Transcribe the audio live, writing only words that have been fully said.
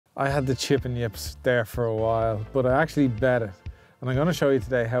I had the chip and yips there for a while, but I actually bet it. And I'm gonna show you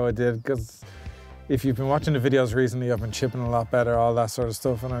today how I did, because if you've been watching the videos recently, I've been chipping a lot better, all that sort of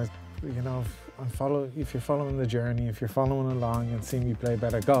stuff. And if you're following the journey, if you're following along and seeing me play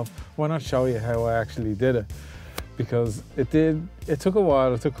better golf, why not show you how I actually did it? Because it took a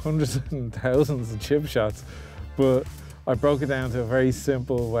while, it took hundreds and thousands of chip shots, but I broke it down to a very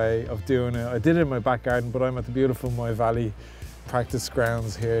simple way of doing it. I did it in my back garden, but I'm at the beautiful Moy Valley practice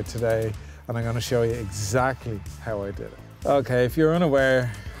grounds here today, and I'm gonna show you exactly how I did it. Okay, if you're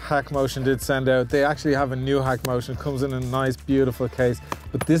unaware, Hack Motion did send out, they actually have a new Hack Motion. It comes in a nice, beautiful case,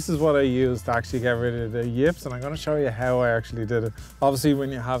 but this is what I used to actually get rid of the yips, and I'm gonna show you how I actually did it. Obviously,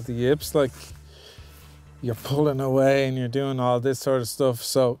 when you have the yips, like, you're pulling away and you're doing all this sort of stuff,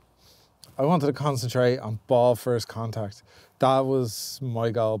 so I wanted to concentrate on ball first contact. That was my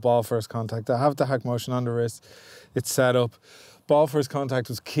goal, ball first contact. I have the Hack Motion on the wrist, it's set up. Ball first contact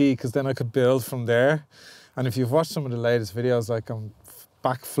was key, because then I could build from there. And if you've watched some of the latest videos, like I'm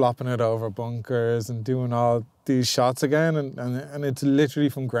back flopping it over bunkers and doing all these shots again, and it's literally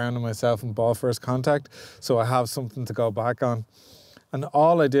from grounding myself in ball first contact, so I have something to go back on. And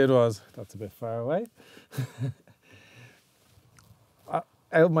all I did was, that's a bit far away,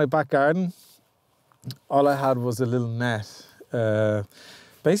 out my back garden, all I had was a little net,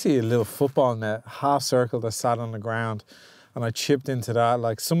 basically a little football net, half circle that sat on the ground, and I chipped into that.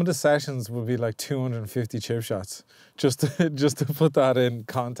 Like, some of the sessions would be like 250 chip shots, just to put that in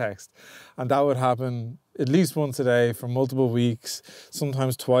context. And that would happen at least once a day for multiple weeks,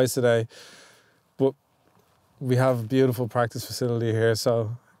 sometimes twice a day. But we have a beautiful practice facility here,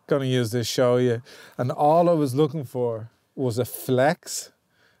 so gonna use this, show you. And all I was looking for was a flex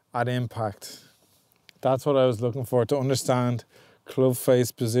at impact. That's what I was looking for, to understand club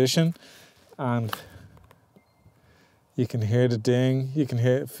face position. And you can hear the ding, you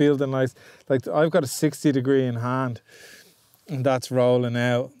can feel the nice, like I've got a 60 degree in hand and that's rolling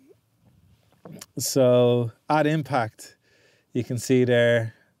out. So at impact, you can see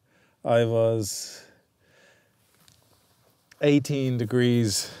there, I was 18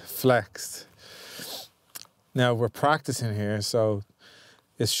 degrees flexed. Now we're practicing here, so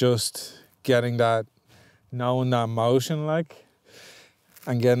it's just getting that, knowing that motion, like,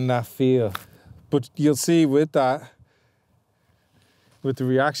 and getting that feel. But you'll see with that, with the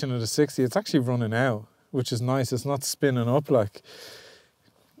reaction of the 60, it's actually running out, which is nice. It's not spinning up, like,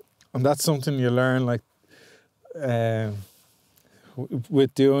 and that's something you learn, like,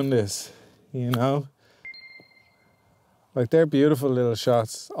 with doing this, you know. Like, they're beautiful little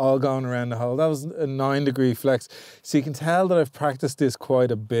shots, all going around the hole. That was a 9 degree flex. So you can tell that I've practiced this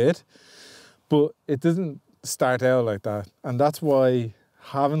quite a bit, but it doesn't start out like that. And that's why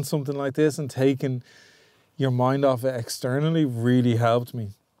having something like this and taking your mind off it externally really helped me.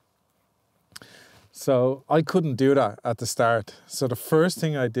 So I couldn't do that at the start. So the first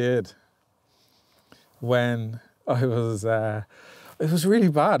thing I did when I was, it was really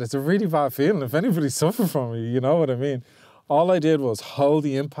bad. It's a really bad feeling. If anybody suffered from it, you know what I mean. All I did was hold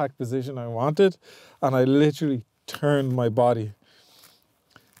the impact position I wanted, and I literally turned my body,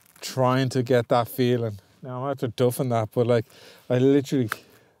 trying to get that feeling. Now I'm after duffing that, but like, I literally,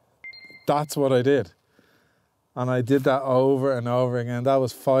 that's what I did. And I did that over and over again. That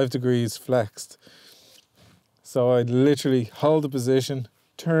was 5 degrees flexed. So I'd literally hold the position,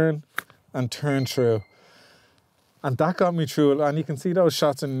 turn, and turn through. And that got me through. And you can see those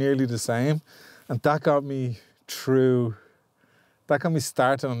shots are nearly the same. And that got me through, that got me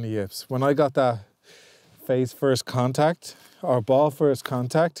started on the yips. When I got that face first contact, or ball first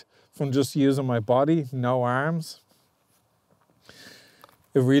contact, from just using my body, no arms,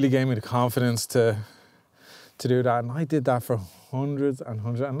 it really gave me the confidence to do that. And I did that for hundreds and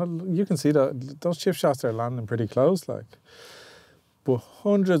hundreds, and you can see that those chip shots are landing pretty close, like, but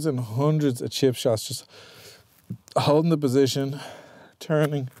hundreds and hundreds of chip shots, just holding the position,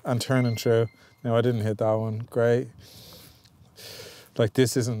 turning and turning through. Now I didn't hit that one, great. Like,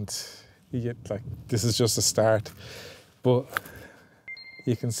 this isn't, like, this is just a start, but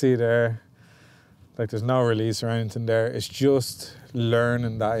you can see there, like, there's no release or anything there. It's just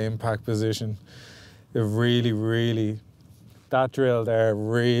learning that impact position. It really, that drill there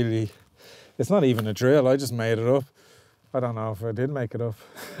really, it's not even a drill, I just made it up. I don't know if I did make it up.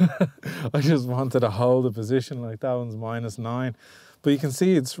 I just wanted to hold the position, like, that one's -9. But you can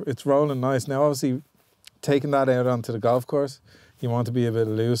see it's rolling nice. Now obviously, taking that out onto the golf course, you want to be a bit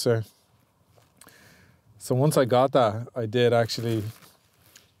looser. So once I got that, I did actually,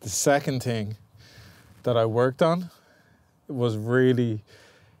 the second thing that I worked on was really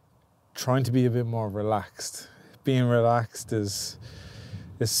trying to be a bit more relaxed. Being relaxed is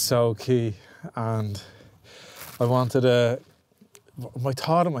is so key. And I wanted my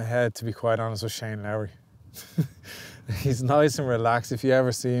thought in my head, to be quite honest, was Shane Lowry. He's nice and relaxed. If you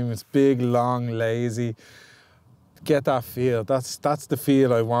ever see him, it's big, long, lazy. Get that feel. That's the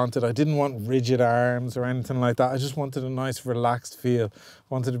feel I wanted. I didn't want rigid arms or anything like that. I just wanted a nice, relaxed feel.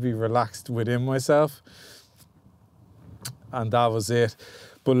 Wanted to be relaxed within myself. And that was it.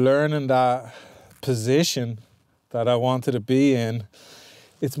 But learning that position that I wanted to be in,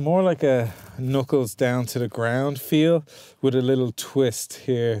 it's more like a knuckles down to the ground feel with a little twist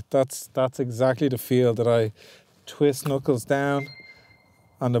here. That's exactly the feel that I twist knuckles down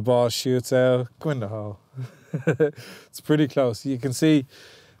and the ball shoots out. Go in the hole. It's pretty close. You can see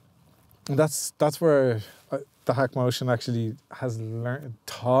that's where the hack motion actually has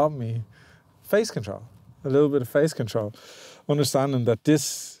taught me face control, a little bit of face control, understanding that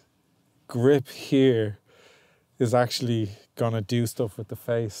this grip here is actually gonna do stuff with the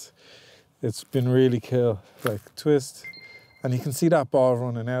face. It's been really cool. Like twist, and you can see that ball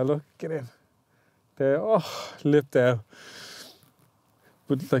running out. Look, get in there. Oh, lipped out.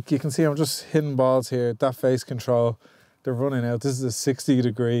 But like you can see, I'm just hitting balls here. That face control, they're running out. This is a 60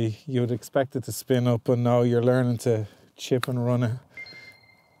 degree. You would expect it to spin up, but no, you're learning to chip and run it.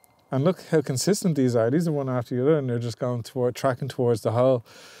 And look how consistent these are. These are one after the other, and they're just going tracking towards the hole.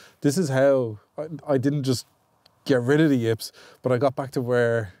 This is how I didn't just get rid of the yips, but I got back to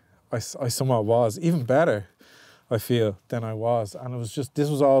where I somewhat was, even better, I feel, than I was. And it was just, this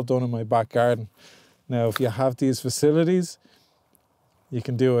was all done in my back garden. Now, if you have these facilities, you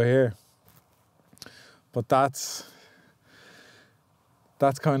can do it here. But that's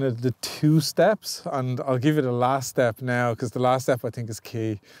kind of the 2 steps, and I'll give you the last step now, because the last step I think is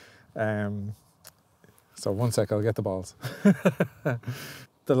key. So one sec, I'll get the balls.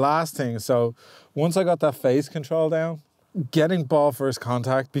 The last thing, so once I got that face control down, getting ball first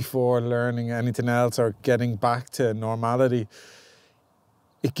contact before learning anything else or getting back to normality,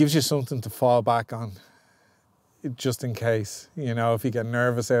 it gives you something to fall back on, just in case. You know, if you get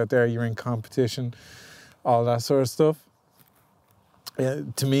nervous out there, you're in competition, all that sort of stuff.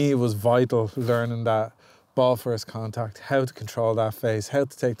 To me, it was vital learning that ball first contact, how to control that face, how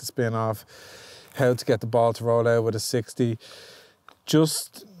to take the spin off, how to get the ball to roll out with a 60.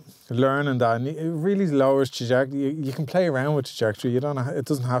 Just learning that, and it really lowers trajectory. You can play around with trajectory. It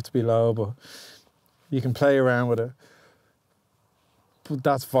doesn't have to be low, but you can play around with it. But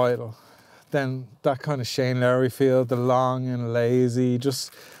that's vital. Then that kind of Shane Lowry feel, the long and lazy,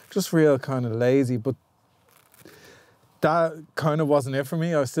 just real kind of lazy. But that kind of wasn't it for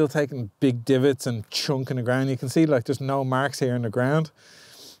me. I was still taking big divots and chunking the ground. You can see like there's no marks here in the ground.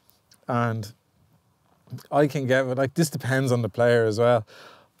 And I can get, like, this depends on the player as well.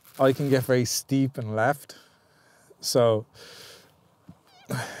 I can get very steep and left. So,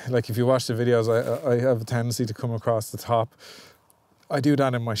 like if you watch the videos, I have a tendency to come across the top. I do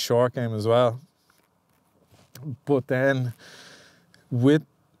that in my short game as well. But then with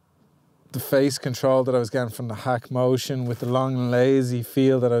the face control that I was getting from the hack motion, with the long and lazy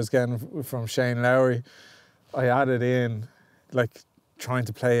feel that I was getting from Shane Lowry, I added in like trying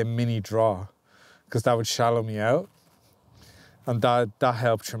to play a mini draw, because that would shallow me out. And that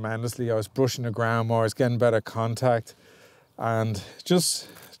helped tremendously. I was brushing the ground more, I was getting better contact. And just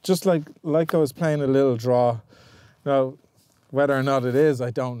like I was playing a little draw. Now, whether or not it is, I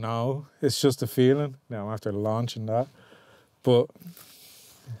don't know. It's just a feeling. Now, after launching that. But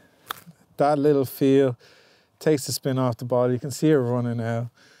that little feel takes the spin off the ball. You can see it running out.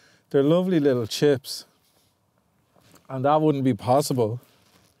 They're lovely little chips. And that wouldn't be possible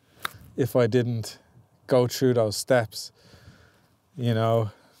if I didn't go through those steps, you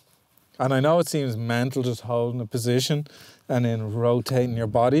know. And I know it seems mental just holding a position and then rotating your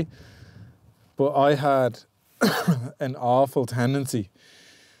body, but I had an awful tendency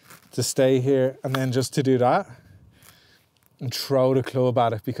to stay here and then just to do that and throw the club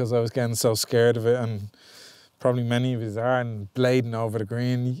at it, because I was getting so scared of it, and probably many of you are, and blading over the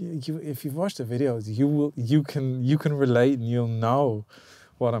green. If you've watched the videos, you can relate and you'll know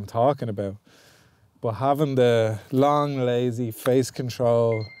what I'm talking about. But having the long, lazy face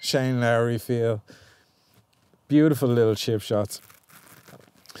control, Shane Lowry feel, beautiful little chip shots.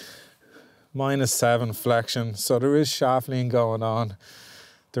 -7 flexion, so there is shaft lean going on.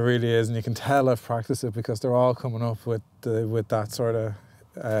 There really is, and you can tell I've practiced it because they're all coming up with that sort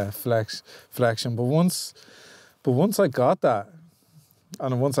of flexion. But once I got that,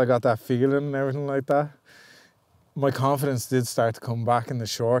 and once I got that feeling and everything like that, my confidence did start to come back in the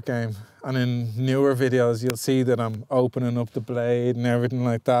short game. And in newer videos, you'll see that I'm opening up the blade and everything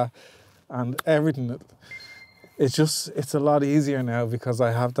like that. And everything, it's a lot easier now because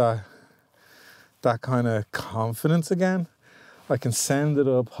I have that kind of confidence again. I can send it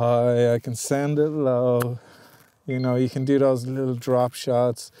up high, I can send it low. You know, you can do those little drop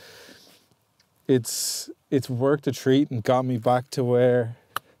shots. It's worked a treat and got me back to where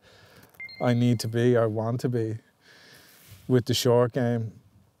I need to be, or want to be with the short game.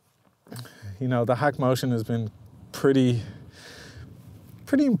 You know, the hack motion has been pretty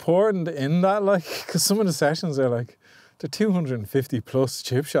important in that, like, because some of the sessions are like, they're 250 plus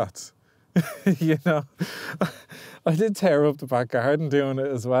chip shots. You know, I did tear up the back garden doing it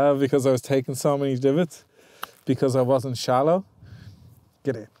as well because I was taking so many divots because I wasn't shallow.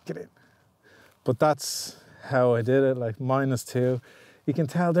 Get in. But that's how I did it, like -2. You can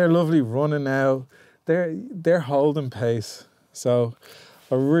tell they're lovely running now. They're holding pace. So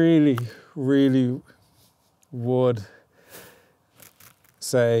I really, really would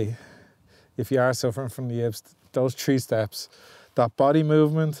say, if you are suffering from the yips, those 3 steps, that body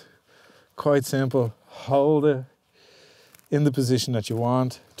movement, quite simple, hold it in the position that you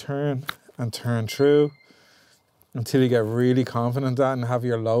want, turn and turn through until you get really confident at and have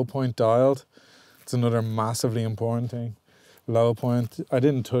your low point dialed. It's another massively important thing. Low point, I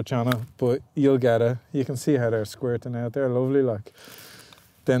didn't touch on it, but you'll get it. You can see how they're squirting out, they're lovely, like.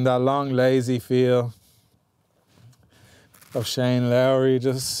 Then that long lazy feel of Shane Lowry,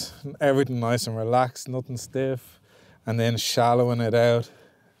 just everything nice and relaxed, nothing stiff, and then shallowing it out.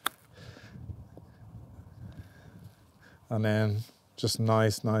 And then just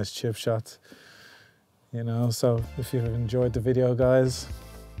nice chip shots, you know. So if you've enjoyed the video, guys,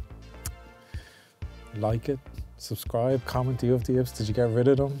 like it, subscribe, comment, do you have the yips? Did you get rid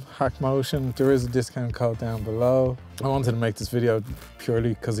of them? Hack motion, there is a discount code down below. I wanted to make this video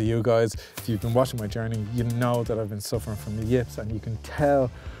purely because of you guys. If you've been watching my journey, you know that I've been suffering from the yips, and you can tell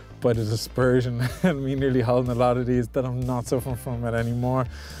by the dispersion and me nearly holding a lot of these that I'm not suffering from it anymore.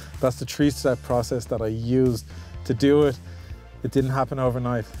 That's the 3-step process that I used to do it. It didn't happen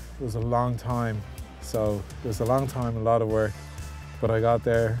overnight. It was a long time. So it was a long time, a lot of work, but I got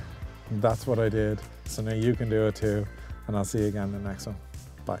there. And that's what I did. So now you can do it too. And I'll see you again in the next one.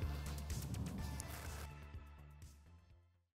 Bye.